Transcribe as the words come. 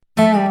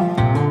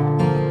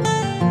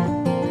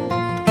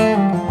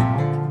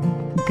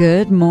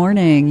Good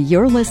morning.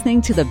 You're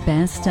listening to the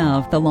best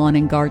of the Lawn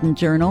and Garden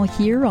Journal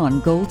here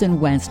on Golden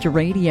West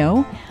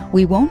Radio.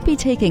 We won't be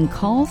taking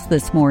calls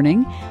this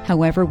morning.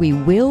 However, we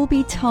will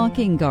be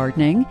talking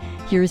gardening.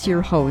 Here's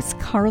your host,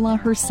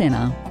 Carla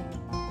Hersina.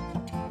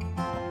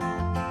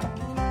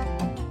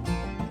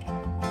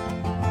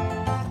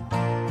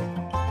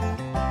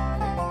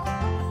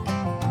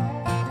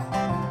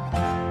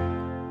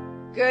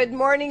 Good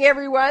morning,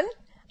 everyone.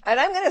 And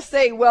I'm going to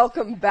say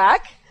welcome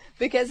back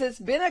because it's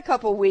been a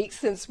couple weeks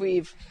since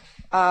we've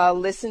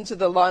listened to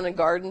the Lawn and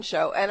Garden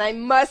Show. And I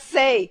must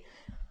say,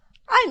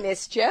 I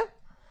missed you.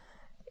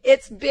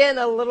 It's been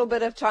a little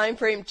bit of time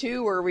frame,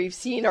 too, where we've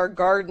seen our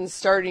gardens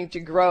starting to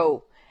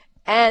grow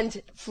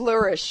and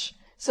flourish.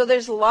 So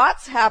there's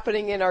lots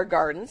happening in our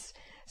gardens.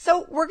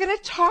 So we're going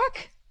to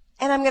talk,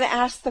 and I'm going to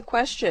ask the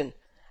question,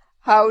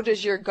 how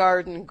does your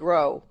garden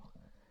grow?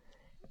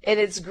 And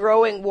it's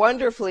growing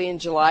wonderfully in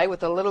July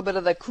with a little bit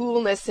of the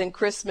coolness in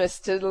Christmas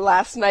to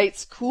last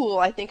night's cool.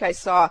 I think I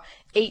saw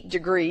 8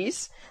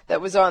 degrees that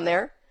was on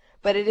there.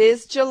 But it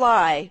is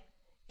July.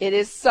 It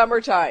is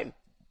summertime.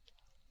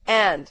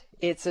 And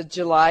it's a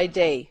July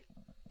day.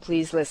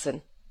 Please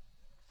listen.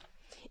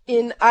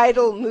 In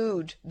idle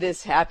mood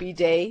this happy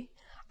day,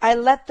 I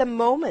let the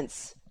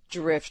moments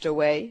drift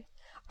away.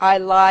 I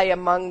lie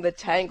among the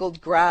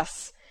tangled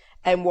grass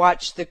and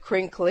watch the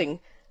crinkling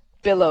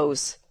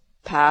billows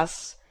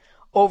pass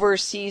over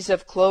seas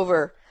of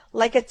clover,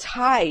 like a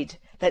tide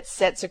that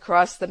sets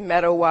across the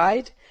meadow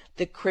wide.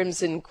 The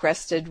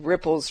crimson-crested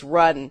ripples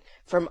run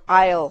from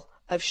isle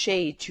of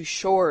shade to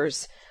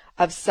shores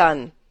of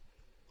sun.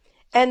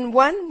 And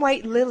one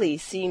white lily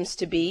seems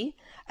to be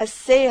a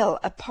sail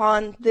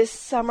upon this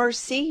summer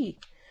sea,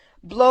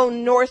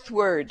 blown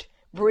northward,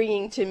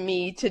 bringing to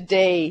me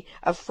today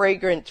a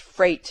fragrant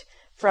freight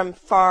from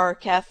far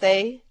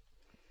Cathay.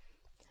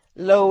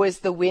 Low is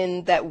the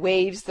wind that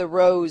waves the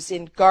rose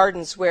in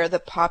gardens where the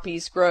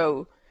poppies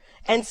grow,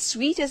 and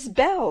sweet as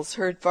bells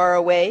heard far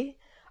away,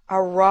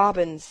 a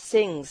robin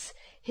sings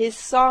his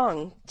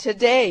song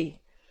today.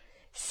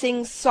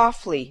 Sings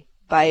softly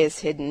by his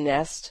hidden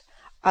nest,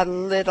 a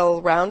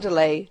little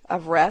roundelay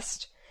of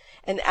rest,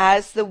 and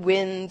as the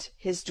wind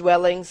his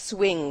dwelling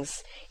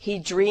swings, he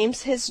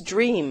dreams his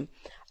dream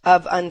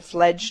of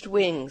unfledged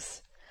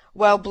wings.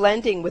 While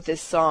blending with his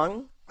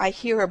song, I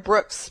hear a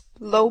brook's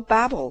low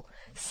babble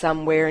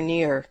somewhere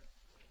near.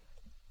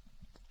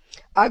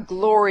 A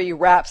glory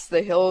wraps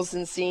the hills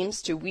and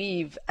seems to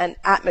weave an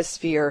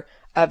atmosphere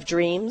of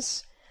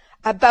dreams.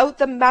 About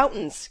the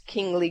mountains'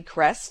 kingly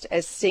crest,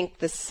 as sink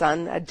the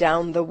sun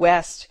adown the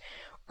west,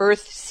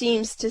 earth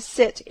seems to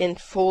sit in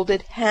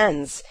folded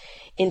hands.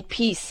 In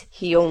peace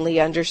he only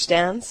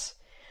understands.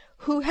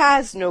 Who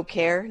has no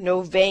care,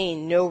 no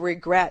vain, no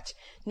regret,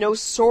 no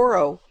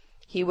sorrow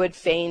he would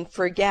fain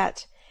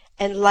forget.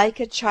 And like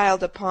a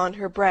child upon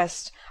her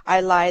breast, I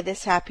lie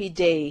this happy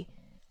day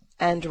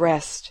and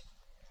rest.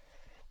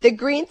 The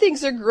green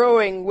things are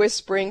growing,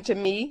 whispering to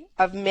me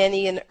of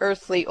many an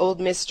earthly old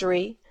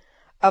mystery,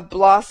 of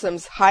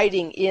blossoms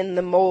hiding in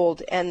the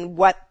mold and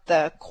what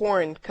the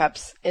corn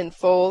cups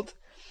enfold,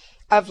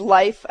 of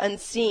life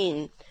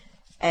unseen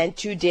and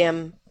too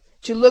dim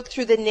to look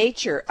through the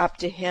nature up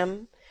to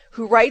him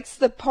who writes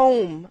the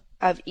poem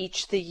of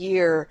each the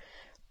year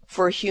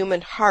for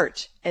human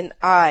heart and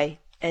eye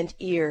and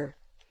ear.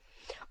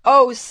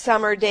 O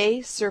summer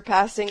day,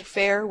 surpassing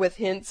fair, with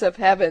hints of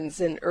heavens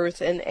in earth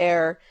and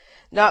air,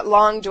 not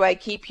long do I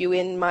keep you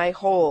in my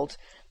hold.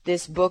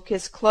 This book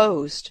is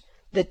closed,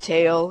 the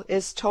tale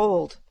is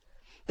told.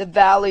 The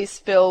valleys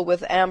fill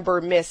with amber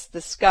mist,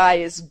 the sky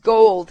is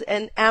gold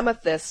and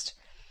amethyst,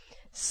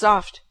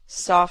 soft,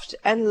 soft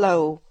and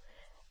low,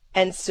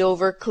 and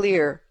silver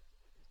clear.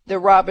 The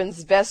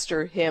robin's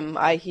vesper hymn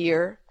I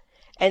hear,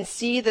 and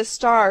see the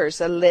stars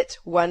alit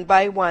one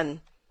by one.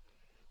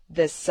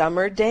 The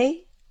summer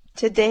day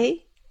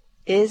today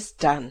is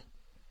done.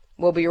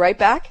 We'll be right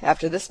back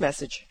after this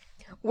message.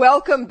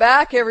 Welcome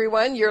back,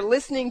 everyone. You're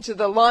listening to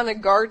the Lawn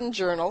and Garden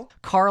Journal.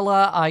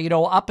 Carla,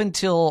 up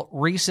until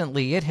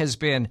recently, it has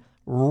been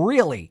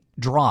really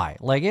dry.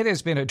 Like, it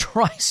has been a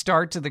dry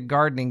start to the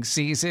gardening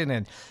season.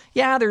 And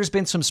yeah, there's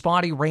been some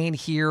spotty rain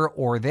here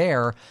or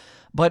there.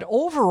 But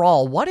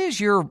overall, what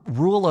is your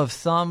rule of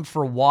thumb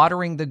for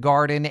watering the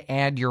garden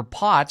and your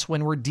pots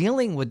when we're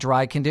dealing with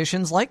dry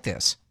conditions like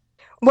this?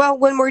 Well,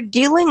 when we're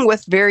dealing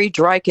with very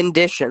dry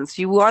conditions,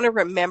 you want to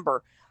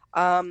remember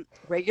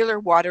regular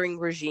watering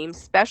regime,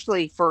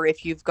 especially for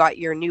if you've got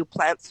your new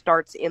plant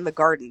starts in the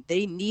garden.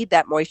 They need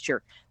that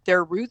moisture.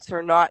 Their roots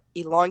are not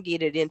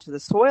elongated into the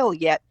soil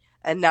yet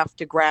enough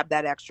to grab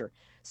that extra.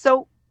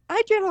 So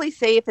I generally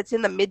say if it's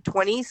in the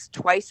mid-20s,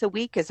 twice a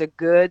week is a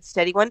good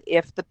steady one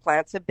if the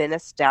plants have been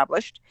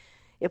established.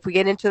 If we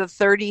get into the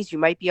 30s, you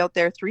might be out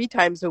there 3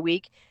 times a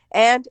week.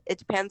 And it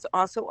depends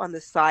also on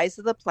the size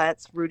of the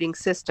plant's rooting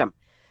system.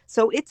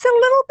 So it's a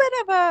little bit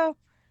of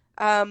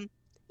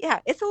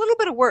it's a little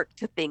bit of work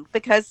to think,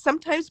 because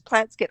sometimes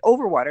plants get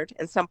overwatered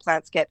and some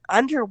plants get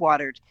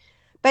underwatered.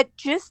 But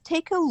just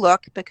take a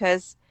look,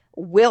 because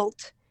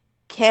wilt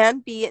can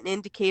be an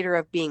indicator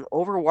of being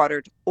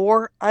overwatered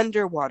or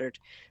underwatered.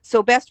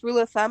 So best rule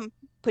of thumb,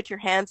 put your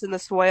hands in the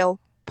soil,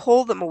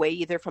 pull them away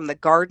either from the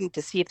garden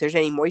to see if there's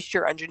any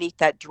moisture underneath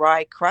that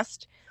dry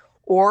crust,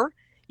 or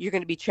you're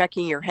going to be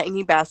checking your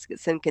hanging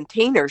baskets and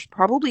containers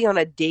probably on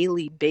a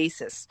daily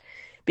basis,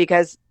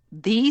 because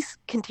these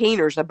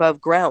containers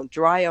above ground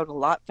dry out a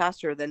lot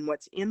faster than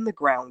what's in the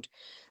ground.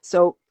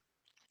 So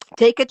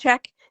take a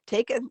check,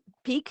 take a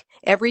peek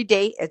every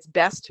day. It's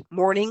best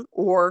morning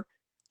or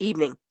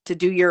evening to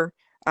do your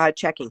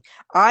checking.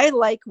 I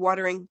like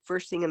watering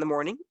first thing in the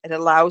morning. It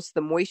allows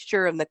the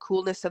moisture and the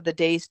coolness of the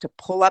days to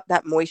pull up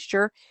that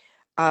moisture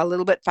a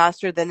little bit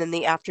faster than in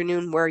the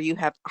afternoon where you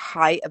have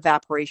high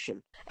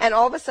evaporation. And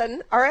all of a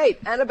sudden, all right,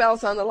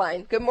 Annabelle's on the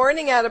line. Good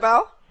morning,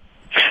 Annabelle.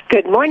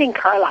 Good morning,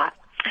 Carla.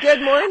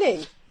 Good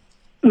morning.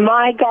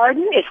 My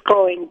garden is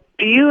growing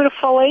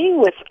beautifully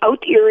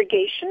without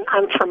irrigation.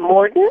 I'm from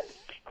Morden.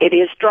 It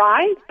is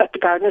dry, but the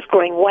garden is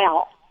growing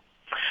well.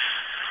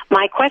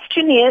 My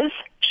question is,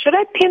 should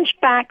I pinch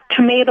back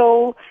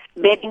tomato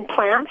bedding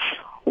plants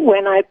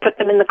when I put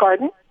them in the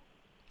garden?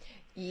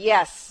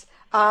 Yes.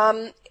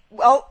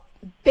 Well,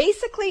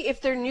 basically, if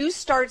they're new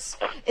starts,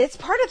 it's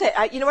part of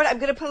it. You know what? I'm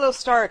going to put a little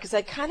star because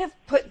I kind of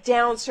put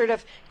down sort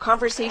of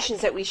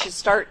conversations that we should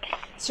start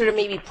sort of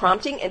maybe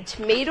prompting. And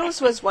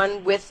tomatoes was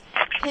one with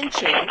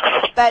pinching.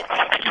 But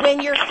when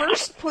you're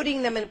first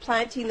putting them and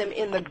planting them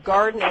in the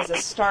garden as a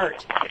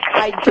start,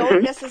 I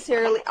don't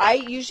necessarily, I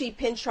usually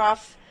pinch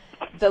off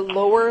the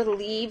lower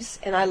leaves,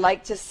 and I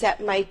like to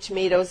set my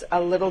tomatoes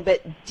a little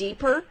bit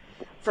deeper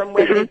from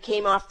when they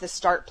came off the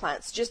start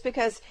plants, just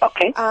because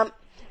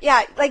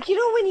yeah, like, you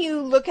know, when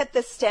you look at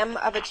the stem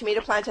of a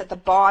tomato plant at the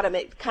bottom,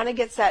 it kind of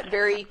gets that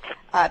very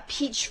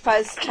peach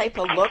fuzz type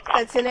of look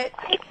that's in it.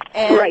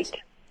 And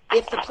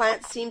if the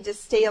plants seem to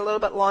stay a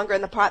little bit longer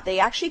in the pot, they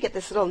actually get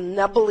this little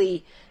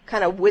nubbly,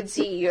 kind of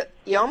woodsy,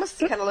 you almost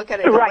kind of look at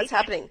it and know what's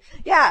happening.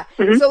 Yeah,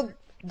 so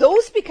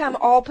those become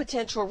all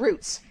potential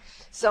roots.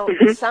 So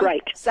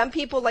some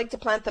people like to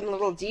plant them a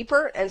little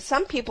deeper, and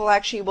some people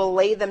actually will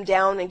lay them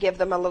down and give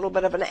them a little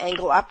bit of an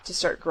angle up to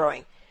start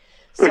growing.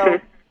 So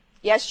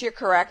yes, you're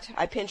correct.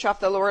 I pinch off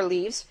the lower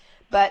leaves,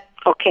 but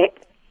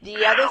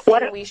the other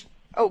thing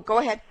go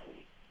ahead.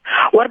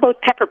 What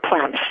about pepper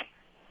plants?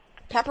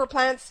 Pepper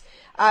plants,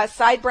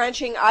 side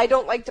branching. I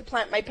don't like to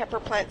plant my pepper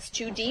plants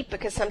too deep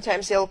because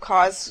sometimes they'll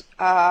cause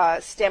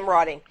stem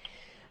rotting.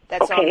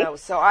 That's on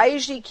those. So I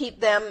usually keep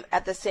them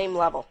at the same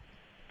level.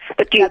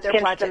 But do you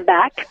pinch them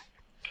back?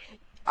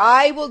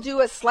 I will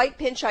do a slight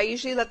pinch. I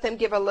usually let them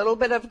give a little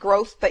bit of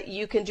growth, but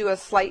you can do a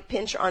slight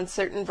pinch on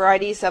certain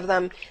varieties of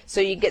them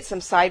so you get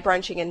some side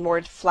branching and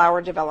more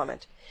flower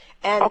development.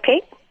 And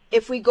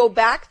if we go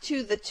back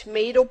to the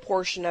tomato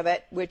portion of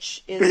it,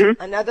 which is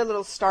another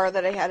little star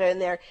that I had in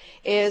there,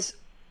 is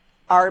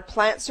our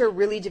plants are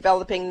really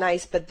developing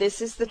nice, but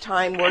this is the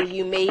time where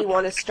you may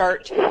want to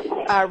start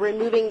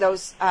removing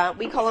those,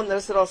 we call them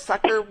those little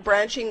sucker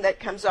branching that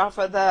comes off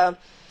of the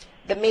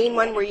main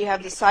one where you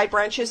have the side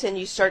branches, and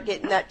you start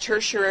getting that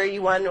tertiary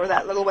one or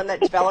that little one that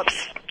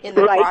develops in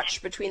the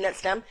crotch between that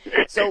stem.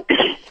 So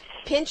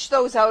pinch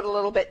those out a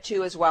little bit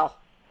too as well.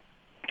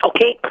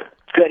 Okay,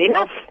 good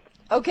enough.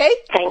 Okay.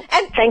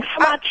 Thanks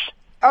so much.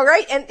 All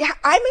right, and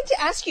I meant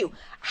to ask you,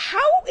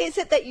 how is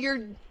it that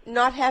you're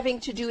not having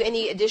to do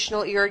any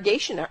additional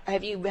irrigation?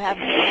 Have you had?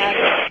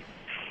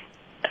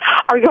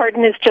 Our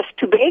garden is just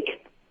too big.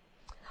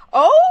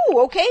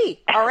 Oh, okay.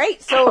 All right,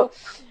 so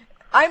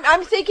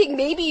I'm thinking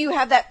maybe you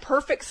have that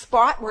perfect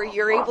spot where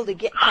you're able to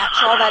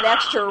catch all that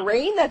extra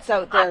rain that's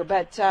out there,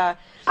 but I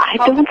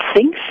don't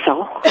think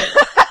so.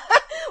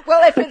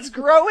 Well, if it's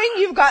growing,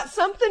 you've got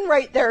something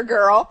right there,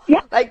 girl.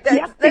 Yeah. Like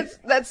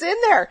that's in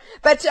there.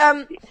 But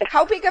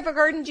how big of a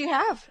garden do you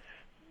have?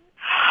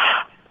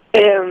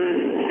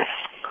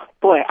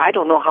 Boy, I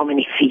don't know how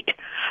many feet.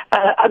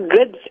 A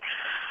good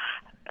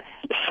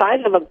size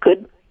of a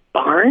good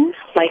barn,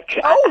 like.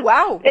 Oh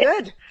wow,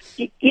 good.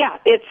 Yeah,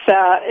 it's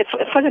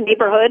for the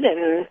neighborhood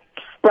and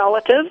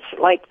relatives.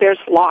 Like, there's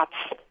lots.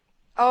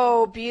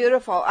 Oh,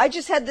 beautiful! I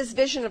just had this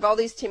vision of all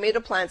these tomato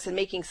plants and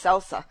making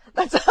salsa.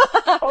 That's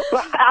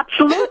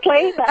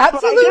absolutely,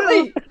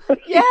 absolutely.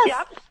 Yes,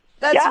 yep.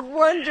 That's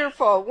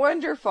wonderful,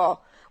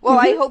 wonderful. Well,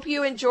 I hope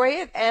you enjoy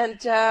it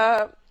and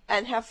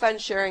have fun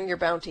sharing your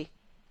bounty.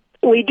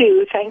 We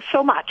do. Thanks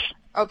so much.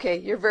 Okay,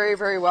 you're very,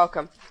 very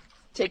welcome.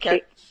 Take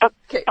care.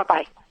 Okay.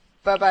 Bye-bye.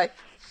 Bye-bye.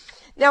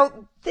 Now,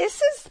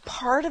 this is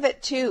part of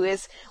it too,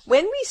 is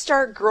when we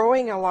start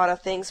growing a lot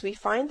of things, we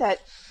find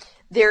that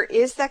there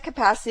is that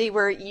capacity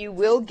where you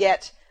will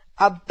get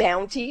a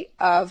bounty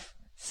of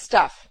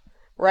stuff,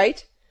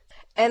 right?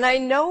 And I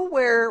know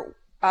where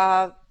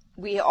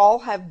we all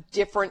have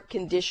different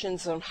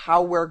conditions on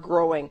how we're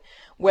growing,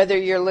 whether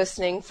you're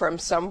listening from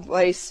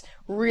someplace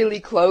really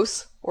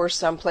close or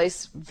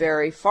someplace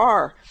very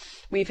far.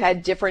 We've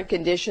had different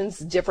conditions,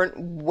 different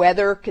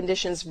weather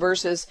conditions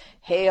versus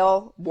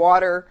hail,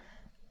 water,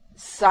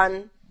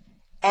 sun,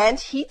 and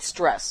heat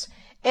stress.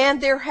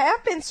 And there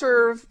have been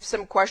sort of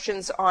some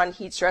questions on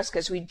heat stress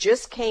because we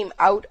just came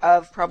out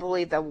of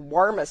probably the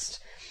warmest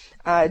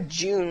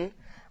June.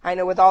 I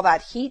know with all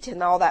that heat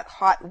and all that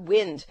hot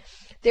wind,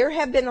 there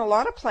have been a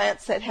lot of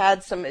plants that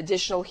had some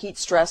additional heat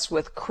stress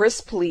with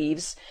crisp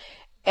leaves,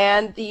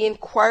 and the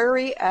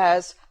inquiry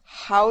as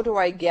how do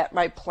I get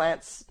my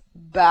plants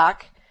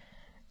back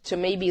to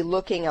maybe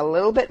looking a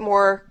little bit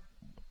more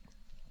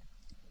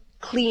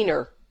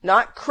cleaner,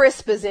 not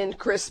crisp as in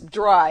crisp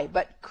dry,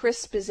 but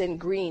crisp as in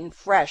green,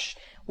 fresh,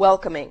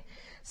 welcoming.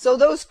 So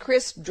those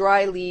crisp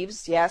dry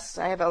leaves, yes,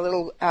 I have a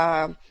little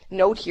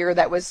note here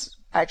that was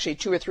actually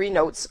 2 or 3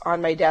 notes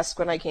on my desk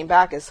when I came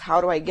back, is how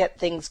do I get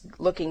things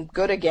looking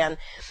good again,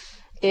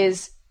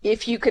 is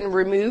if you can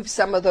remove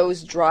some of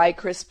those dry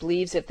crisp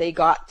leaves, if they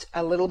got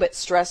a little bit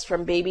stressed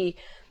from maybe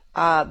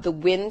the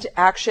wind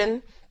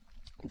action,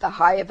 the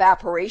high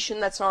evaporation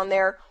that's on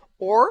there,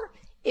 or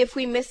if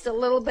we missed a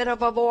little bit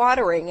of a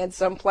watering and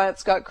some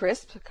plants got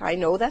crisp. I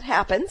know that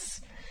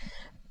happens.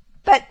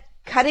 But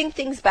cutting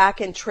things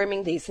back and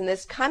trimming these, and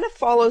this kind of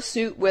follows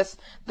suit with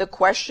the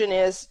question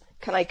is,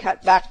 can I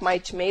cut back my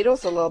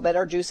tomatoes a little bit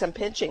or do some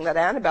pinching that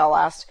Annabelle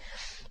asked,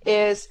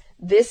 is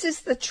this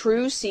is the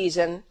true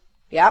season.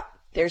 Yep,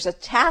 there's a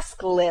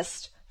task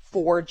list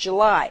for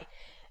July.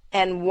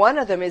 And one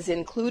of them is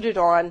included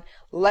on,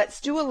 let's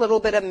do a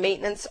little bit of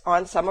maintenance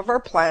on some of our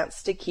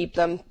plants to keep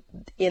them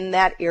in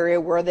that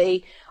area where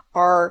they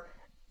are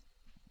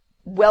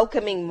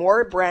welcoming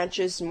more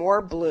branches,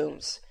 more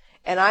blooms.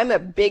 And I'm a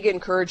big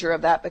encourager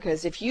of that,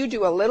 because if you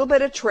do a little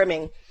bit of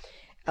trimming,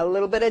 a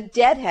little bit of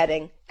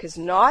deadheading, because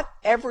not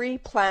every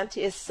plant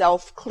is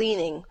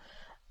self-cleaning,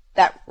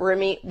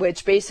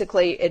 which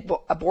basically it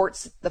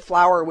aborts the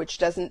flower, which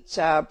doesn't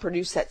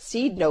produce that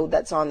seed node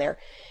that's on there.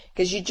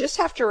 Because you just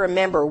have to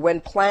remember,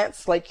 when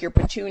plants like your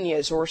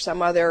petunias or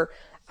some other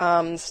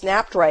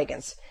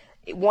snapdragons,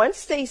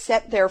 once they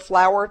set their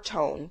flower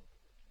tone,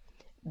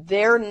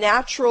 their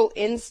natural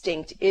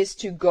instinct is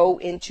to go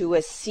into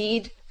a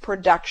seed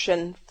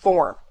production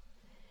form.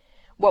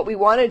 What we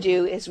want to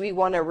do is we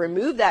want to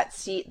remove that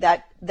seed,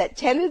 that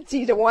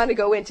tendency to want to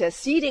go into a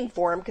seeding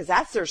form, because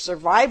that's their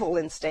survival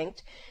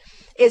instinct,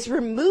 is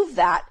remove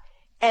that.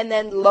 And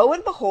then lo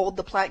and behold,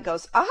 the plant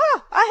goes,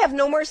 aha, I have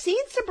no more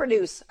seeds to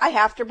produce. I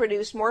have to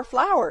produce more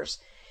flowers.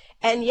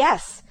 And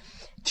yes,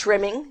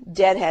 trimming,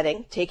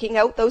 deadheading, taking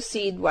out those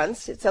seed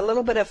ones, it's a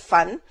little bit of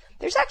fun.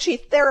 There's actually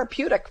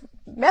therapeutic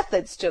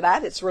methods to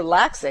that. It's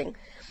relaxing.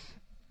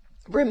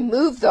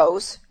 Remove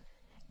those.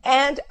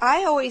 And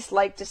I always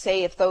like to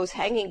say, if those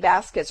hanging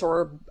baskets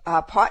or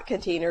pot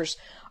containers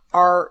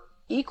are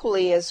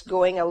equally as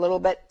going a little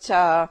bit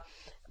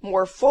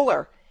more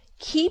fuller,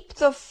 keep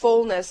the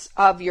fullness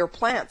of your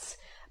plants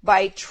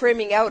by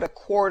trimming out a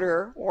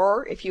quarter,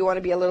 or if you want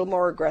to be a little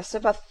more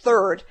aggressive, a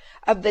third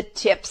of the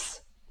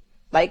tips,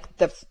 like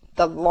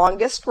the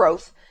longest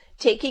growth,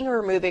 taking or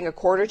removing a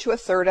quarter to a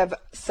third of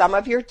some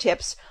of your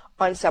tips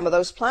on some of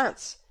those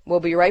plants. We'll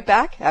be right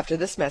back after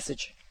this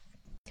message.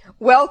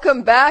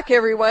 Welcome back,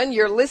 everyone.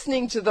 You're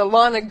listening to the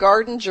Lawn and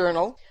Garden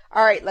Journal.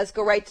 All right, let's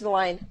go right to the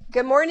line.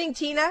 Good morning,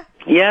 Tina.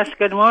 Yes,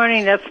 good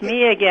morning. That's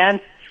me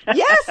again.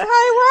 Yes, how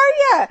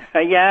are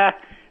you? Yeah.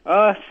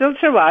 Oh, still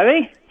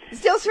surviving.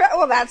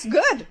 Well, that's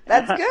good.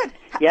 That's good.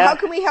 Yeah. How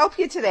can we help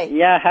you today?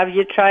 Yeah, have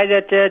you tried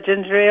that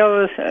ginger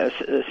ale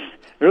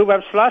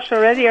rhubarb slush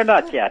already or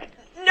not yet?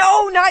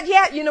 No, not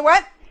yet. You know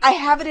what? I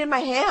have it in my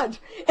hand.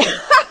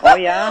 Oh,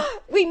 yeah?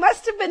 We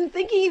must have been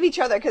thinking of each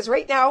other, because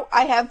right now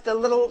I have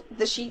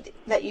the sheet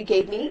that you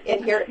gave me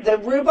in here, the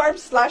rhubarb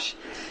slush.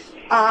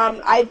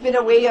 I've been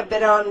away a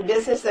bit on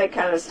business, that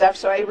kind of stuff,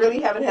 so I really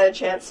haven't had a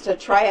chance to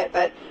try it,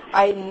 but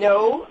I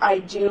know I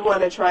do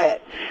want to try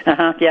it.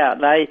 Yeah,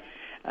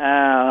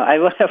 I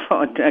was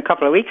a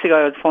couple of weeks ago,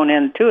 I was phoned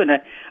in too, and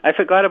I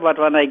forgot about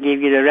when I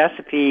gave you the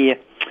recipe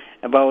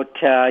about,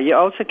 you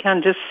also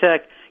can just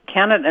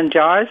can it in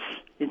jars.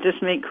 You just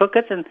cook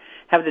it and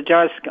have the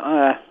jars,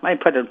 I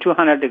put it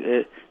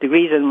 200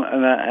 degrees in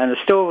the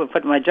stove and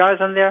put my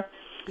jars in there.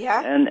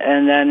 Yeah.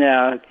 And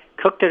then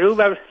cook the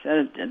rhubarb,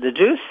 the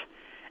juice,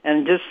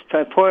 and just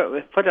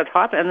put it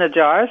hot in the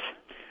jars.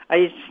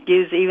 I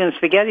use even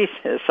spaghetti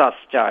sauce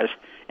jars.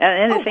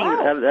 And anything,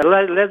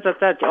 lids like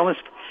that, you almost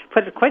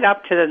put it quite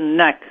up to the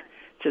neck.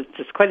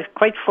 It's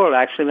quite full,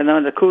 actually.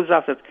 When it cools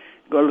off, it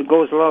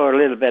goes lower a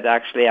little bit,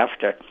 actually,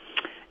 after.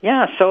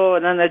 Yeah, so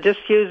then I just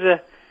use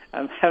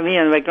me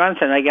and my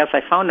grandson, I guess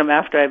I found them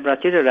after I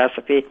brought you the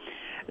recipe.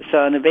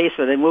 So in the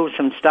basement, I moved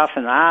some stuff,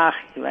 and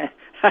I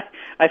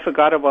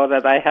forgot about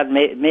it. I had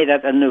made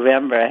it in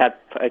November. I had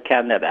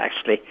canned it,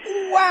 actually.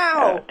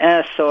 Wow.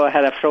 So I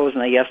had it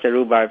frozen, I guess, the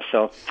rhbarb.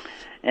 So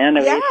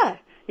anyway.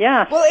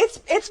 Yeah. Well,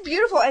 it's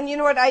beautiful. And you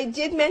know what? I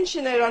did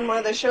mention it on one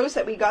of the shows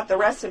that we got the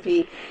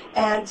recipe.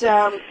 And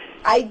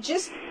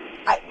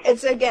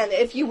it's again,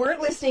 if you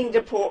weren't listening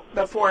to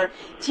before,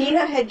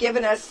 Tina had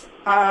given us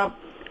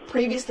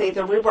previously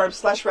the rhubarb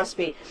slush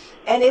recipe.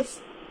 And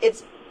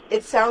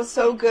it sounds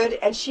so good,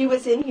 and she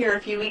was in here a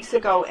few weeks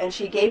ago, and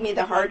she gave me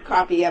the hard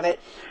copy of it.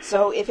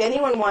 So if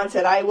anyone wants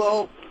it, I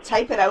will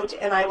type it out,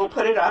 and I will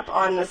put it up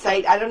on the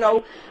site. I don't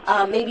know,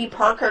 maybe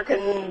Parker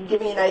can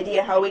give me an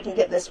idea how we can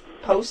get this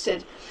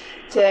posted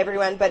to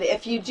everyone. But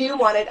if you do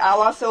want it,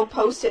 I'll also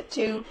post it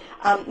to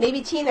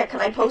maybe Tina.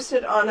 Can I post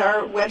it on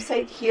our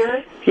website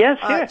here? Yes,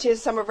 sure. To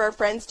some of our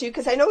friends too,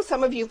 because I know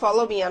some of you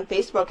follow me on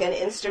Facebook and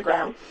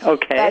Instagram.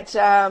 Okay. But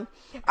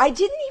I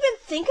didn't even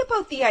think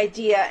about the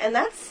idea, and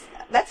that's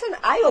an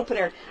eye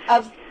opener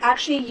of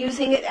actually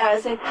using it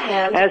as a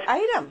canned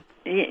item.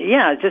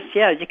 Yeah,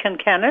 you can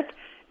can it.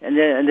 And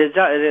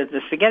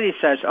the spaghetti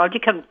sauce, or you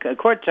can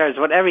quart jars,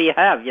 whatever you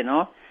have, you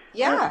know.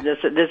 Yeah.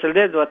 There's a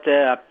lid what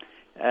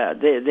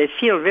they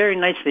seal very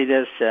nicely.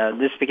 This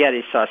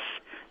spaghetti sauce.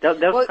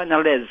 Those kind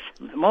of lids.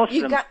 Most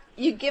of them.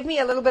 You give me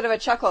a little bit of a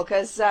chuckle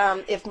because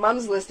if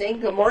Mom's listening,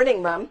 good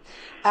morning, Mom.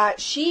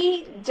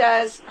 She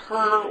does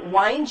her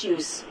wine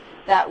juice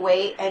that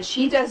way, and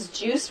she does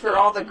juice for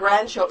all the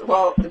grandchildren.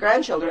 Well, the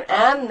grandchildren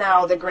and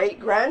now the great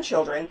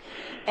grandchildren,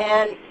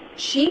 and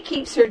she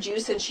keeps her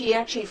juice, and she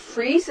actually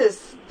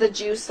freezes the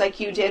juice like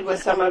you did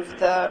with some of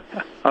the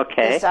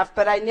stuff.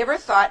 But I never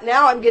thought.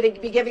 Now I'm going to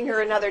be giving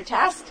her another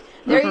task.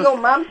 There you go,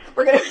 Mom.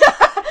 We're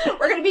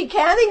gonna be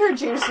canning her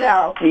juice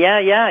now.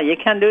 Yeah, you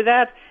can do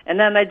that. And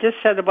then I just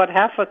said about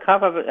half a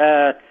cup of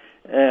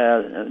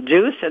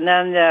juice, and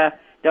then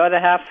the other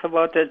half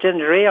about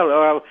ginger ale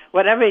or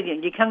whatever.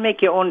 You can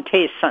make your own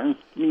taste. Something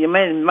you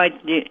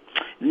might need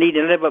a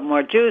little bit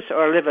more juice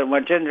or a little bit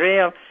more ginger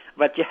ale,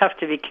 but you have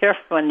to be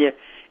careful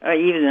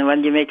even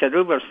when you make a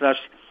rhubarb slush.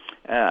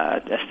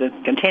 The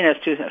containers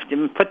if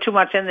you put too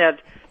much in there,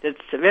 it's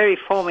very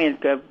foamy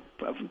and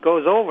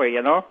goes over.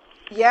 You know.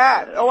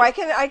 Yeah. Oh, I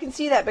can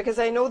see that because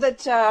I know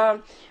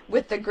that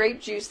with the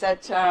grape juice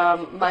that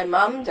my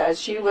mom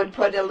does, she would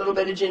put a little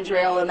bit of ginger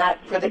ale in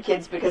that for the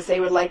kids because they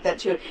would like that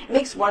too. It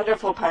makes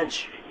wonderful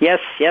punch. Yes,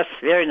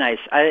 very nice.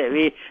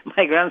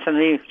 My grandson,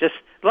 we just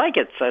like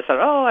it. So I thought,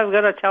 I'm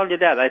going to tell you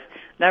that. I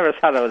never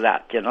thought of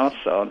that, you know.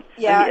 So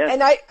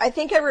and I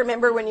think I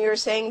remember when you were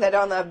saying that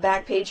on the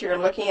back page here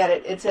and looking at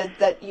it, it said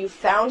that you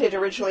found it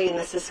originally in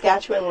the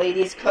Saskatchewan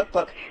Ladies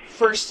Cookbook,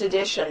 first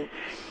edition.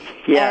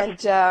 Yeah.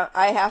 And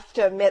I have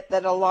to admit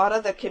that a lot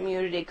of the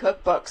community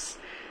cookbooks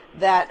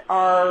that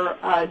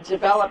are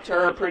developed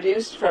or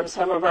produced from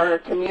some of our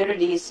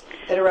communities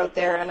that are out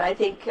there, and I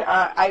think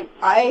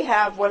I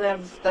have one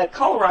of the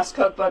Colross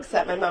cookbooks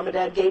that my mom and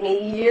dad gave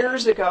me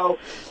years ago.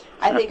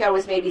 I think I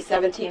was maybe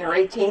 17 or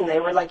 18. They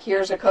were like,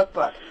 here's a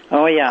cookbook.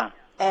 Oh, yeah.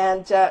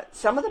 And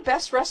some of the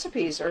best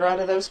recipes are out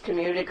of those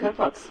community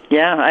cookbooks.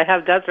 Yeah, I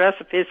have that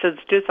recipe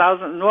since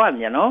 2001,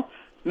 you know.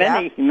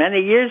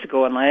 Many years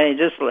ago, and I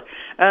just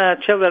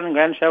children,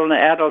 grandchildren,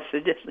 adults,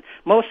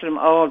 most of them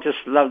all just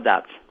love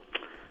that.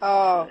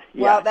 Oh,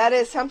 well, that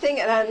is something,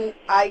 and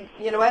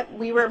you know what,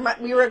 we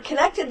were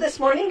connected this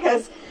morning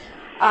because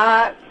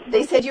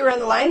they said you were on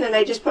the line, and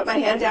I just put my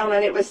hand down,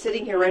 and it was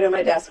sitting here right on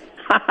my desk.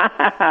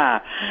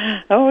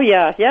 Oh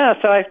yeah.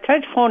 So I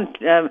tried to phone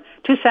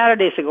 2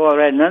 Saturdays ago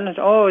already, and then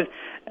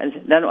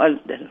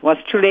it was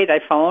too late. I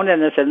phoned,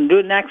 and they said do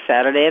it next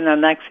Saturday, and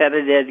then next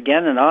Saturday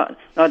again, and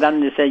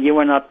then they said you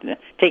were not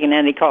taking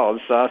any calls.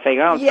 So I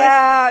figured,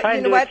 try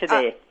and do it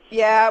today.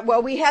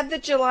 Well, we had the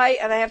July,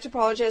 and I have to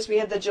apologize, we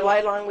had the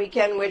July long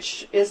weekend,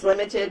 which is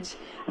limited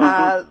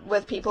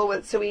with people.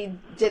 So we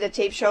did a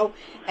tape show,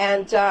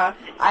 and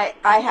I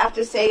have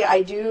to say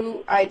I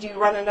do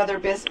run another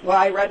business. Well,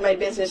 I run my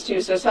business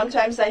too, so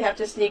sometimes I have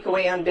to sneak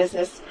away on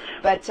business.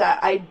 But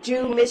I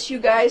do miss you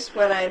guys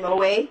when I'm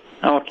away.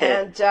 Okay.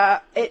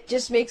 And it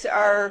just makes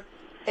our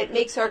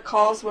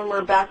calls when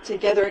we're back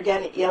together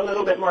again a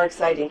little bit more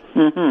exciting.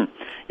 Mm-hmm.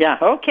 Yeah.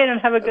 Okay, then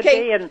have a good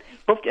day, and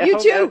you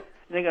too.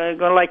 They're going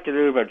to like the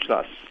rhubarb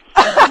slush.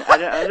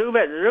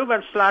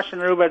 Rhubarb slush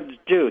and rhubarb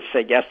juice,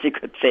 I guess you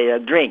could say, a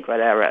drink,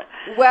 whatever.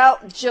 Well,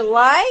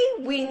 July,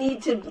 we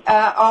need to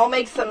all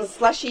make some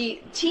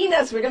slushy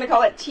Tina's. We're going to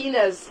call it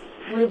Tina's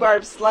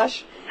rhubarb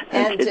slush,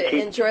 and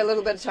enjoy a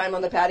little bit of time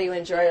on the patio,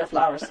 enjoy our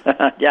flowers.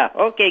 Yeah,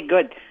 okay,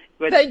 good.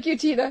 Thank you,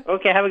 Tina.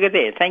 Okay, have a good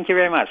day. Thank you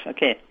very much.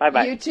 Okay,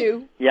 bye-bye. You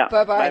too. Yeah.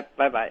 Bye-bye.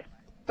 Bye-bye.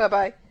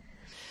 Bye-bye.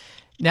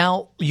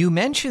 Now, you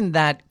mentioned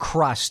that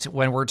crust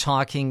when we're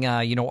talking,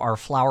 our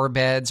flower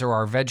beds or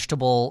our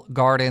vegetable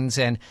gardens,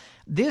 and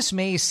this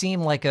may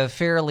seem like a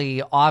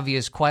fairly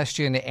obvious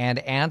question and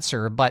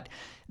answer, but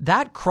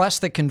that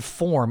crust that can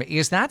form,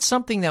 is that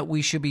something that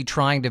we should be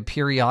trying to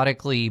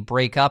periodically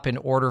break up in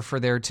order for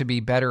there to be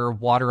better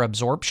water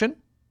absorption?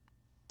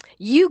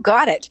 You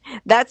got it.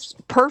 That's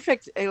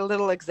perfect, a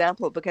little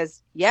example,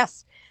 because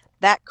yes,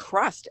 that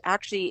crust,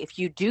 actually, if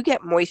you do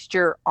get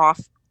moisture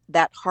off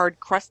that hard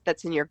crust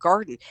that's in your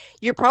garden,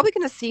 you're probably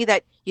going to see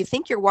that you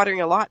think you're watering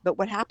a lot, but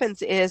what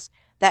happens is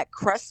that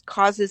crust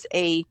causes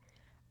a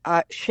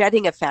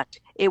shedding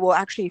effect. It will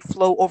actually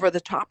flow over the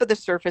top of the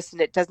surface,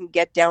 and it doesn't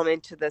get down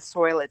into the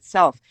soil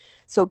itself.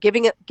 So you're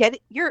going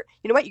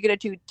to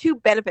do two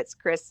benefits,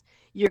 Chris.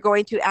 You're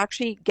going to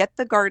actually get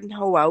the garden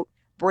hoe out,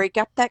 break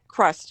up that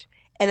crust,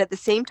 and at the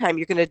same time,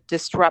 you're going to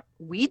disrupt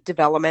weed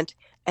development,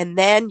 and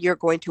then you're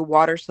going to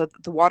water so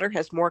that the water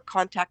has more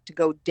contact to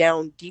go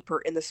down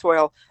deeper in the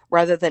soil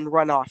rather than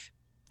run off.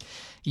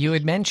 You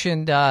had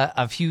mentioned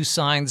a few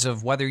signs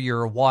of whether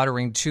you're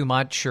watering too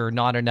much or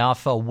not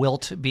enough,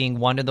 wilt being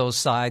one of those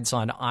sides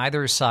on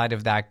either side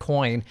of that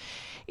coin.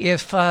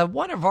 If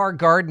one of our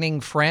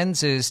gardening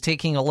friends is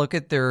taking a look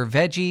at their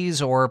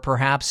veggies or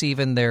perhaps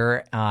even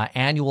their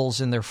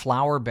annuals in their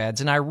flower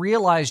beds, and I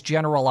realize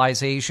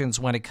generalizations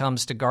when it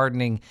comes to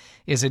gardening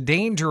is a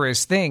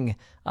dangerous thing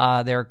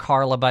there,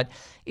 Carla, but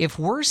if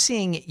we're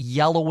seeing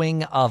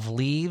yellowing of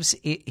leaves,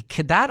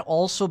 could that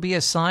also be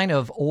a sign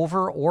of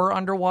over or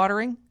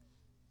underwatering?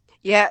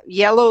 Yeah,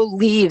 yellow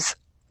leaves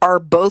are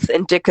both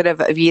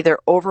indicative of either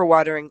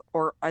overwatering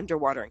or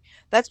underwatering.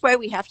 That's why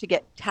we have to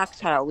get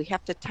tactile. We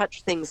have to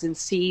touch things and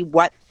see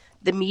what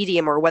the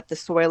medium or what the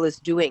soil is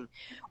doing.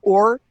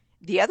 Or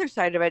the other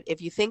side of it,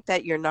 if you think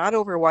that you're not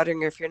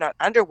overwatering or if you're not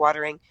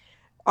underwatering,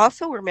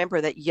 also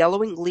remember that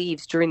yellowing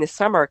leaves during the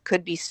summer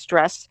could be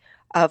stress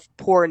of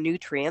poor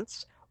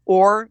nutrients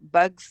or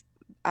bugs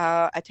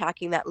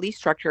attacking that leaf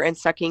structure and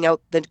sucking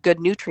out the good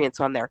nutrients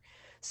on there.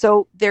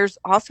 So there's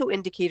also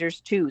indicators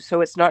too.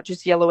 So it's not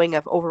just yellowing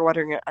of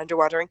overwatering or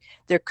underwatering.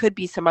 There could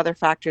be some other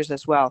factors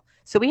as well.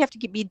 So we have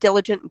to be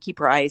diligent and keep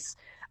our eyes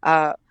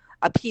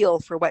appeal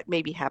for what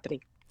may be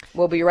happening.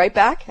 We'll be right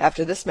back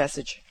after this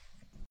message.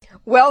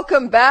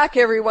 Welcome back,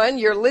 everyone.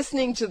 You're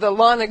listening to the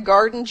Lawn and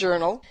Garden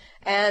Journal.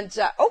 And,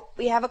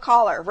 we have a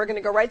caller. We're going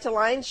to go right to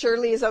line.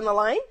 Shirley is on the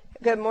line.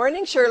 Good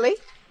morning, Shirley.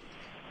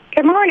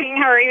 Good morning.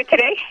 How are you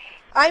today?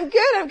 I'm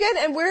good.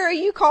 And where are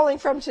you calling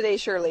from today,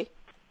 Shirley?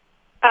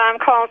 I'm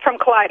calling from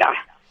Kalida.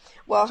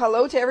 Well,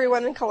 hello to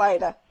everyone in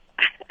Kalida.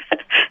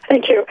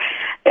 Thank you.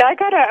 Yeah, I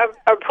got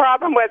a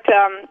problem with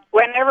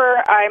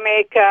whenever I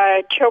make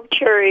choke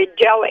cherry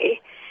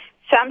jelly,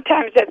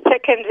 sometimes it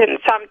thickens and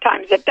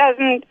sometimes it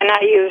doesn't, and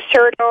I use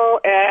Certo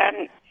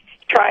and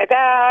try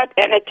that,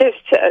 and it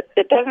just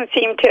it doesn't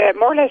seem to,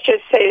 more or less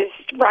just says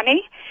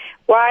runny.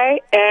 Why,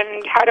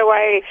 and how do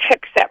I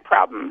fix that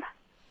problem?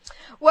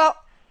 Well,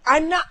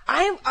 you know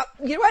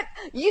what?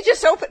 You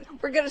just opened.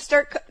 We're going to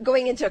start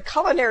going into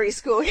culinary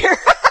school here.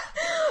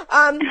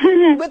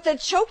 With the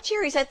choke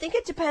cherries, I think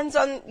it depends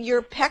on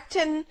your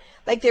pectin.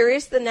 Like there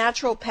is the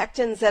natural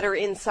pectins that are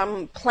in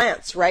some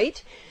plants,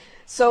 right?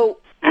 So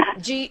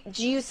do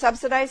you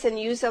subsidize and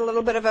use a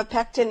little bit of a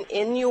pectin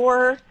in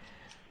your...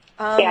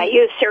 yeah, I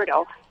use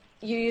Certo.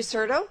 You use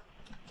Certo?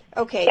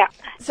 Okay. Yeah.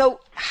 So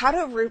how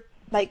to...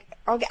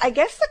 I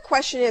guess the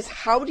question is,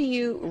 how do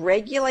you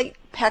regulate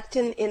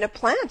pectin in a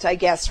plant, I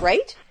guess,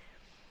 right?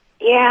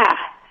 Yeah.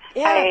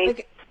 Yeah,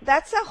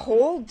 that's a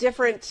whole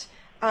different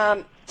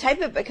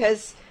type of,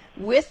 because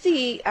with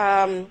the,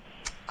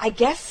 I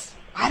guess,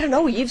 I don't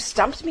know, you've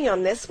stumped me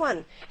on this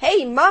one.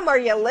 Hey, Mom, are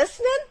you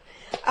listening?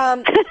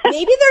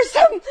 Maybe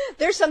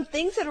there's some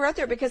things that are out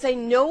there, because I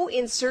know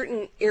in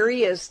certain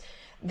areas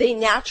they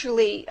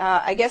naturally,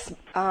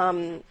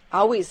 I'm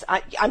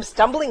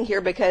stumbling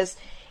here because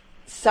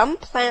some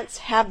plants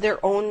have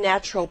their own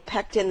natural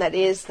pectin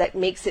that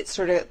makes it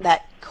sort of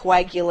that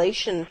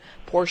coagulation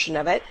portion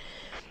of it.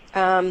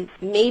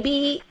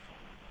 Maybe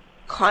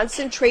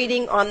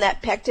concentrating on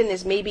that pectin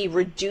is maybe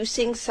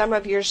reducing some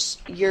of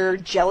your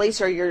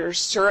jellies or your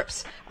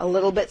syrups a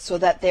little bit so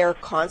that they're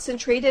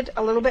concentrated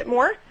a little bit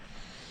more.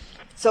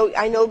 So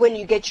I know when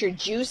you get your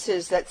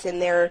juices that's in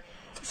there,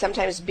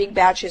 sometimes big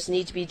batches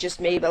need to be just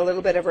maybe a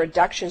little bit of a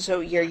reduction,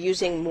 so you're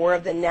using more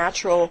of the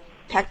natural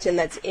pectin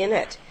that's in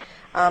it.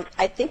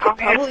 I think it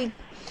probably...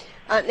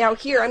 now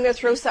here, I'm going to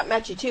throw something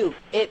at you too.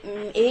 It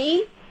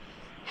may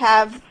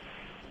have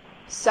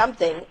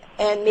something,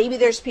 and maybe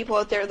there's people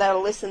out there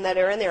that'll listen that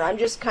are in there. I'm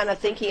just kind of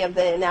thinking of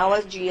the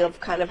analogy of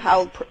kind of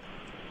how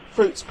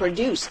fruits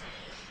produce.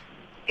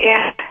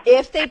 Yeah.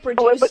 If they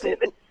produce...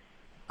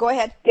 Go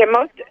ahead. Yeah,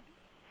 most...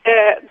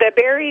 the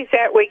berries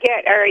that we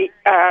get are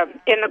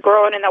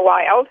grown in the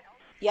wild.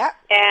 Yeah.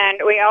 And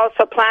we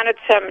also planted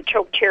some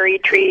choke cherry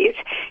trees,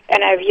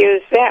 and I've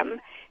used them.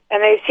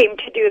 And they seem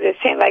to do the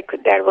same, like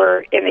that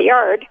were in the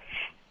yard.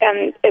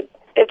 And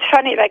it's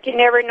funny, like you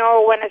never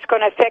know when it's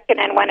going to thicken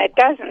and when it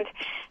doesn't.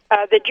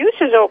 The juice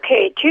is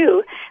okay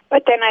too,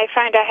 but then I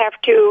find I have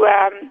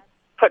to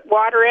put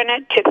water in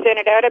it to thin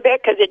it out a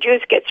bit because the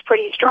juice gets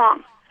pretty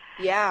strong.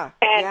 Yeah.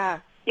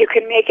 And you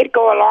can make it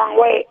go a long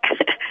way.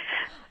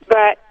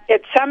 But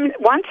it's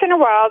once in a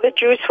while the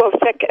juice will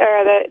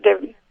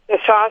the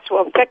sauce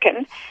will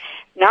thicken,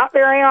 not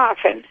very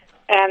often.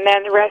 And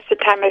then the rest of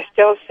the time it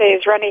still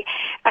stays runny.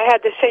 I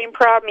had the same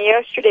problem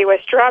yesterday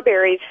with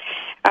strawberries.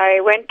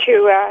 I went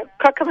to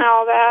cook them and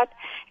all that,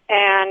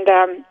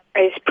 and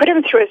I put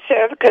them through a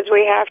sieve because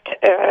we have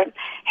to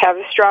have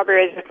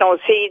strawberries with no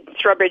seeds,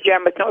 strawberry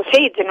jam with no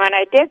seeds. And when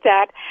I did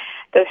that,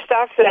 the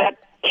stuff that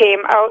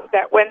came out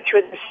that went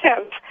through the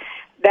sieve,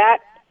 that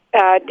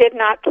did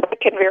not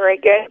thicken very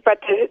good, but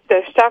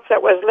the stuff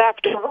that was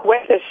left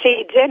with the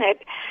seeds in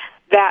it,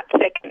 that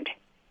thickened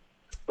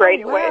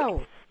right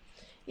away.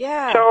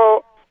 Yeah.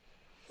 So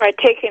by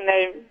taking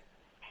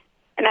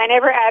and I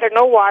never added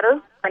no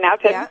water or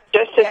nothing,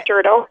 just a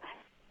Certo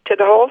to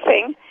the whole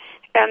thing.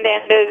 And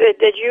then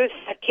the juice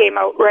that came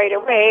out right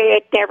away,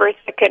 it never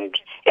thickened.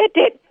 It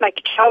did,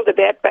 like, chilled a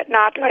bit, but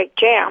not like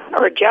jam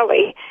or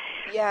jelly.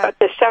 Yeah. But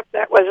the stuff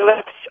that was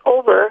left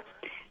over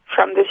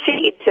from the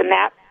seeds, and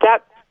that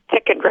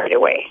thickened right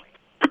away.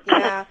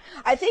 Yeah,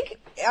 I think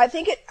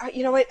it.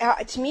 You know what?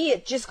 To me,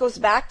 it just goes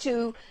back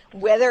to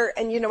whether.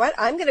 And you know what?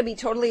 I'm going to be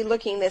totally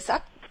looking this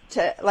up.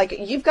 To like,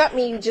 you've got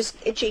me just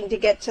itching to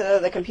get to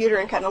the computer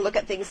and kind of look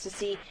at things to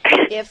see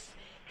if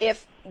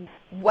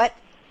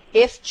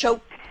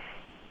choke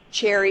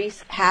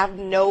cherries have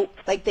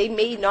they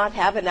may not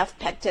have enough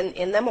pectin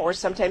in them, or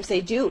sometimes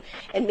they do,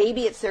 and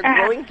maybe it's their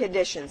growing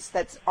conditions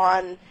that's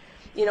on,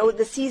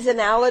 the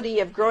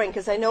seasonality of growing.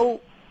 Because I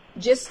know,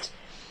 just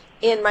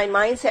in my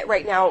mindset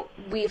right now,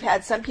 we've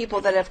had some people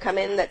that have come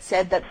in that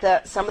said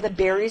that some of the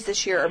berries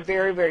this year are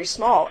very, very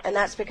small, and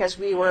that's because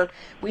we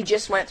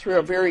just went through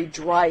a very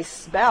dry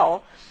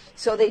spell,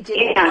 so they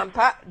didn't plump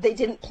up. They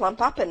didn't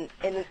plump up in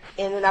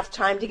enough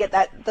time to get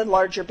the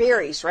larger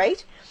berries,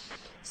 right?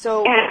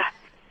 So.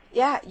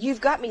 Yeah,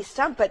 you've got me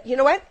stumped. But you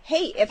know what?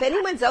 Hey, if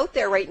anyone's out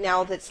there right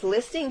now that's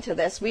listening to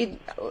this, we'd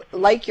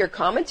like your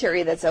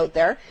commentary that's out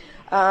there.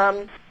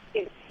 But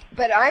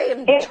I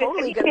am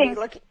totally going to be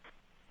looking.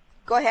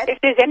 Go ahead. If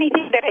there's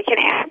anything that I can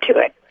add to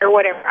it or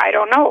whatever, I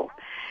don't know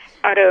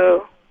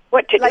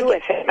what to do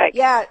with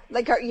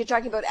it. Are you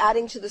talking about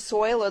adding to the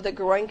soil or the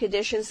growing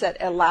conditions that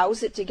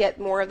allows it to get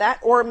more of that?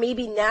 Or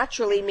maybe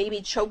naturally, maybe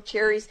choke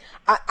cherries.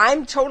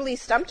 I'm totally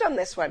stumped on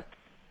this one.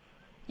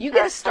 You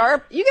get a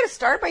star. You get a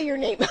star by your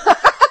name. Because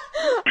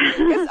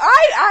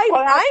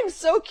I'm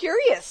so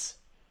curious.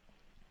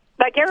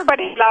 Like,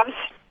 everybody loves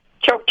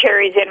choke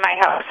cherries in my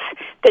house,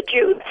 the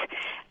juice,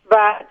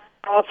 but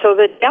also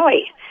the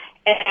jelly.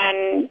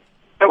 And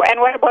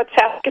what about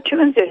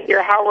Saskatoons this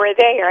year? How were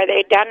they? Are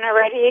they done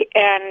already?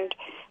 And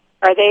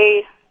are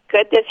they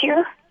good this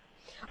year?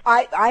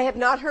 I have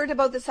not heard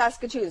about the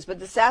Saskatoons, but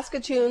the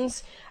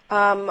Saskatoons,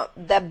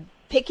 the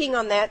picking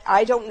on that,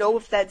 I don't know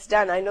if that's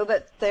done. I know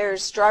that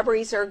there's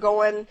strawberries are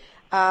going,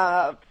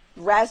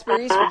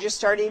 raspberries. We're just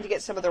starting to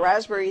get some of the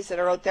raspberries that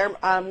are out there.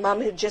 Mom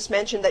had just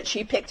mentioned that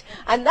she picked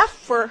enough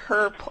for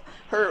her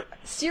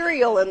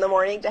cereal in the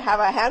morning to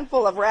have a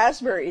handful of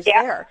raspberries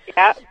there.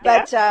 Yeah.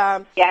 But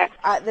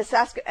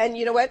and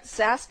you know what?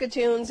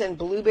 Saskatoons and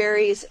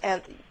blueberries,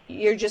 and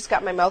you just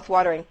got my mouth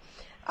watering.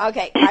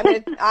 Okay, I'm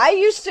going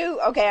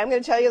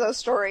to tell you those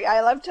stories.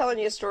 I love telling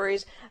you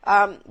stories.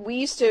 We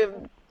used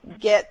to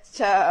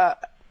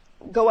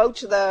go out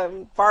to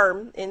the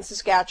farm in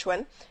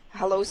Saskatchewan.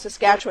 Hello,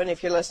 Saskatchewan,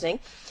 if you're listening.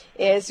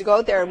 Is to go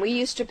out there, and we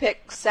used to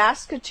pick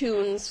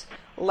Saskatoons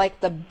like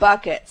the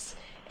buckets.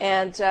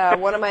 And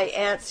one of my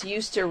aunts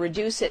used to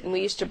reduce it, and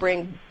we used to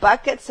bring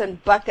buckets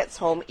and buckets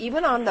home,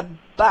 even on the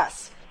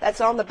bus.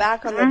 That's on the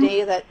back on the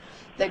day that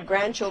the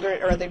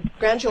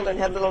grandchildren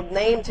had little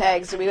name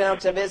tags, and we went out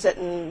to visit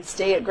and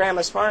stay at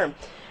Grandma's farm.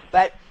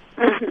 But,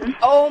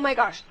 oh my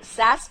gosh,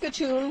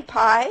 Saskatoon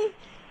pie.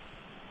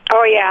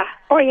 Oh, yeah.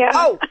 Oh, yeah.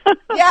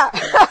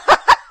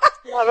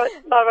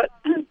 Love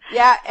it.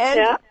 Yeah,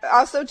 and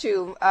also,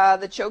 too,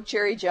 the choke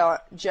cherry gel.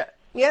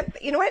 Yep,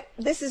 you know what?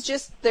 This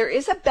is there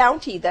is a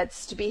bounty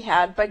that's to be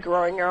had by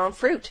growing your own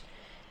fruit.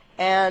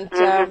 And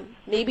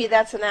maybe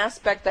that's an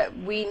aspect that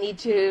we need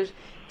to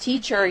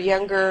teach our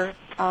younger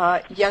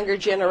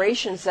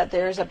generations, that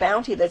there's a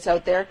bounty that's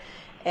out there,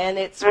 and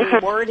it's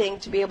rewarding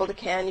to be able to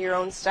can your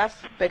own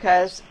stuff.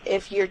 Because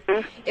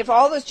if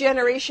all those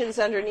generations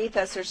underneath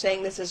us are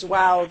saying this is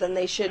wow, then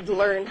they should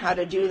learn how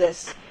to do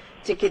this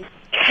to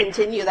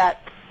continue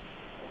that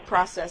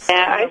process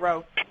down the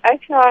road. I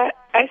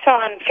saw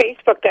on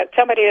Facebook that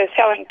somebody was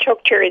selling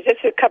choke cherries. This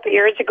is a couple of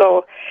years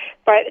ago,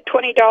 by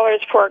 $20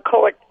 for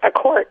a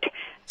quart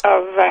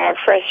of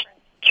fresh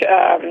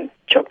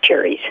choke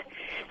cherries.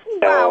 So,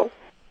 wow.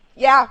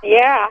 Yeah.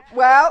 Yeah.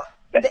 Well,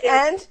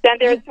 and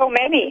there's so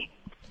many.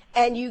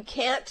 And you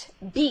can't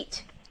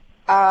beat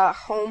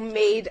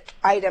homemade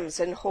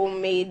items and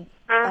homemade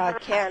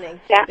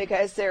canning,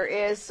 because there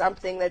is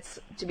something that's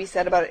to be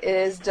said about it. It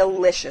is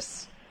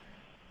delicious.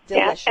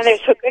 Delicious. Yeah, and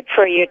they're so good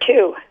for you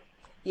too.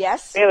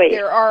 Yes, really.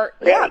 There are.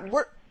 Really?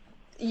 Yeah,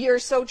 you're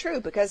so true,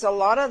 because a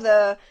lot of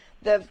the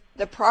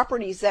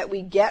properties that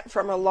we get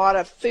from a lot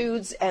of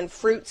foods and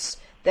fruits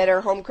that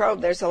are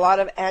homegrown, there's a lot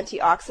of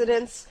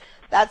antioxidants.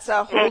 That's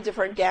a whole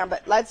different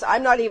gambit.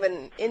 I'm not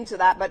even into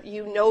that, but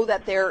you know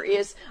that there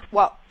is.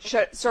 Well,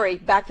 sorry,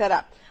 back that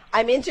up.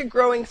 I'm into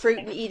growing fruit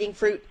and eating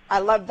fruit. I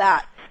love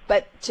that.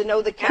 But to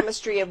know the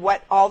chemistry of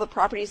what all the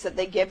properties that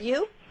they give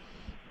you,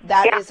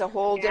 that is a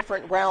whole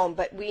different realm.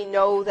 But we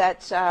know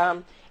that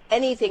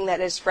anything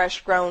that is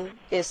fresh grown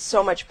is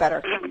so much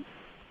better.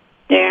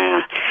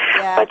 Yeah.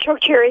 But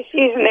choke cherry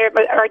season there,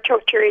 but our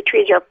choke cherry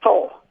trees are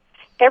full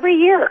every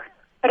year.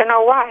 I don't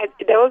know why.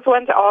 Those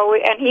ones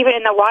always, and even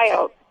in the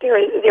wild, there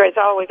is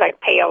always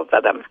like pails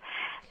of them.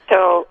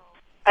 So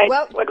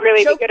would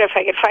really be good if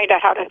I could find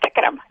out how to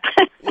thicken them.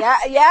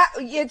 Yeah,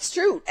 it's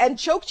true. And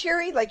choke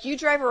cherry, like, you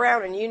drive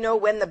around and you know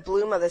when the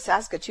bloom of the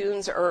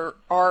Saskatoons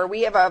are.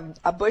 We have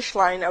a bush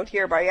line out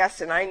here by us,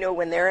 and I know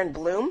when they're in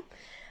bloom.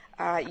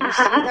 You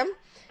see them,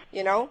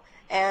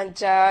 And,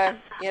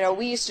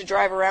 we used to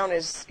drive around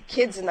as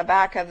kids in the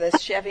back of this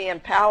Chevy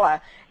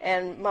Impala,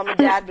 and Mom and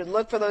Dad would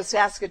look for those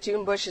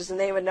Saskatoon bushes, and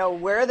they would know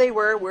where they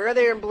were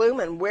in bloom,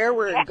 and where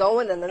we're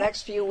going in the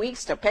next few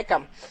weeks to pick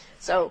them.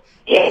 So,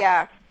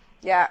 yeah.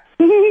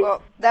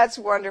 Well, that's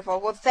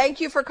wonderful. Well, thank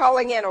you for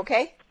calling in,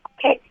 okay?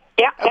 Okay.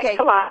 Yeah, okay.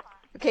 Thanks a lot.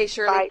 Okay,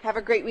 Shirley. Bye. Have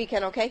a great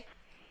weekend, okay?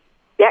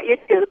 Yeah, you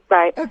too.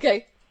 Bye.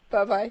 Okay.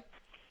 Bye-bye.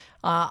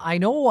 I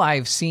know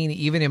I've seen,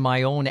 even in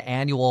my own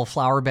annual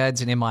flower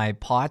beds and in my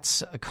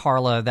pots,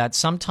 Carla, that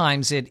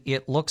sometimes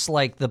it looks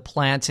like the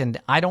plant,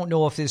 and I don't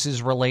know if this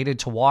is related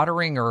to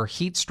watering or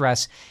heat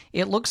stress,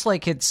 it looks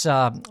like it's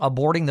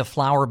aborting the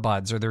flower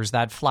buds, or there's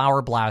that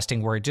flower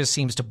blasting where it just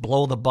seems to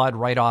blow the bud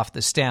right off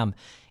the stem.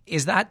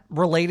 Is that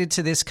related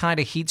to this kind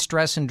of heat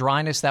stress and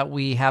dryness that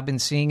we have been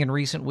seeing in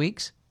recent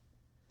weeks?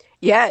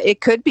 Yeah, it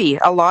could be.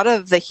 A lot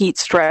of the heat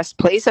stress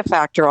plays a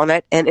factor on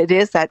it, and it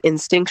is that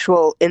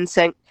instinctual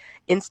instinct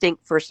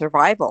for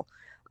survival.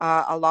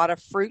 A lot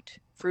of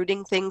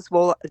fruiting things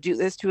will do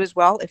this too as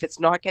well. If it's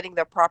not getting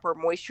the proper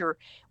moisture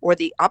or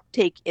the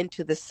uptake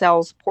into the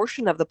cells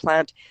portion of the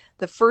plant,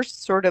 the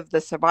first sort of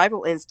the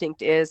survival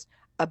instinct is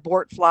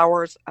abort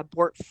flowers,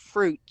 abort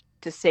fruit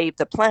to save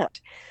the plant.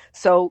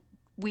 So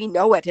we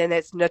know it, and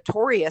it's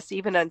notorious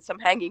even on some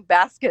hanging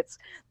baskets.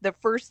 The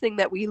first thing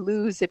that we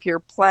lose if you're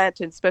plant,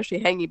 and especially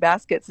hanging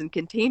baskets and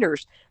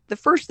containers, the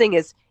first thing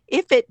is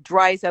if it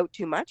dries out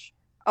too much,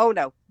 oh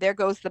no, there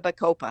goes the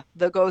bacopa,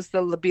 there goes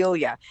the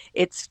lobelia.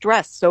 It's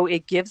stress, so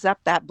it gives up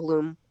that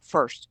bloom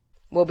first.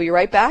 We'll be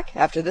right back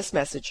after this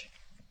message.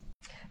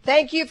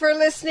 Thank you for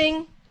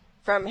listening.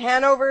 From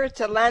Hanover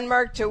to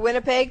Landmark to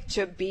Winnipeg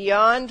to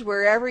beyond,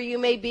 wherever you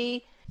may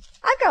be,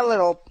 I've got a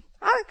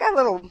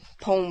little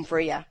poem for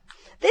you.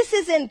 This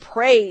is in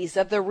praise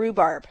of the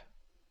rhubarb.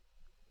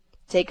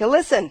 Take a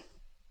listen.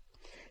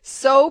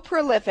 So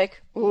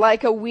prolific,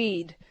 like a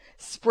weed,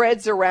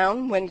 spreads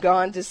around when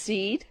gone to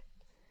seed.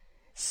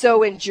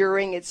 So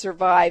enduring it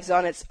survives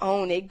on its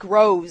own. It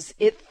grows,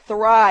 it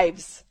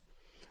thrives.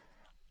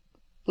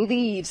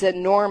 Leaves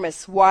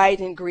enormous, wide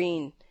and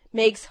green,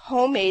 makes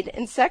homemade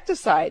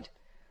insecticide.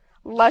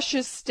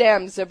 Luscious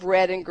stems of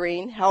red and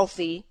green,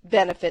 healthy,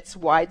 benefits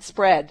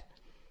widespread.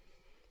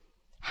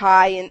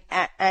 High in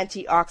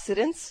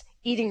antioxidants,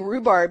 eating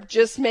rhubarb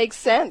just makes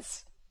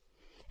sense.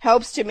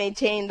 Helps to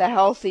maintain the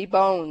healthy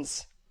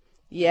bones.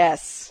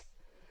 Yes,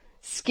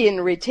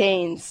 skin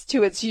retains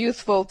to its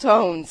youthful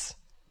tones.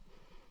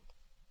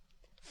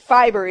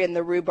 Fiber in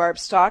the rhubarb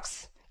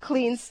stalks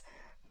cleans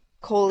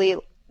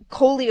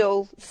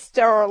cholesterol.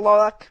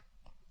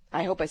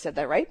 I hope I said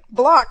that right.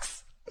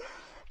 Blocks.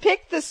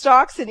 Pick the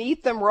stalks and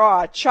eat them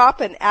raw. Chop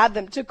and add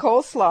them to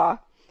coleslaw.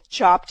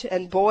 Chopped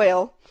and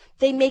boil.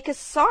 They make a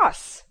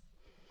sauce.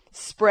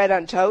 Spread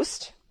on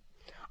toast.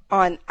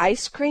 On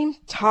ice cream,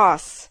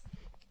 toss.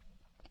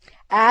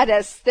 Add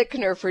as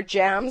thickener for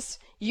jams.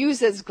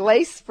 Use as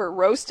glaze for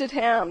roasted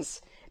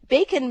hams.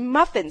 Bake in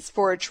muffins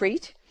for a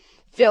treat.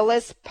 Fill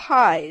as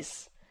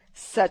pies.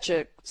 Such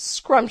a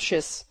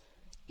scrumptious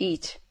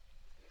eat.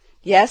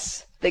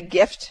 Yes, the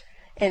gift,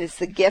 and it's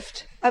the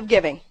gift of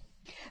giving.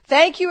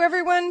 Thank you,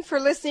 everyone, for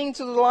listening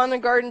to the Lawn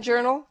and Garden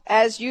Journal.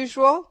 As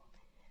usual,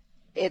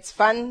 it's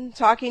fun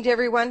talking to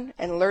everyone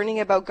and learning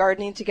about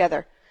gardening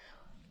together.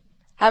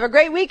 Have a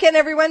great weekend,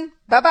 everyone.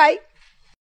 Bye-bye.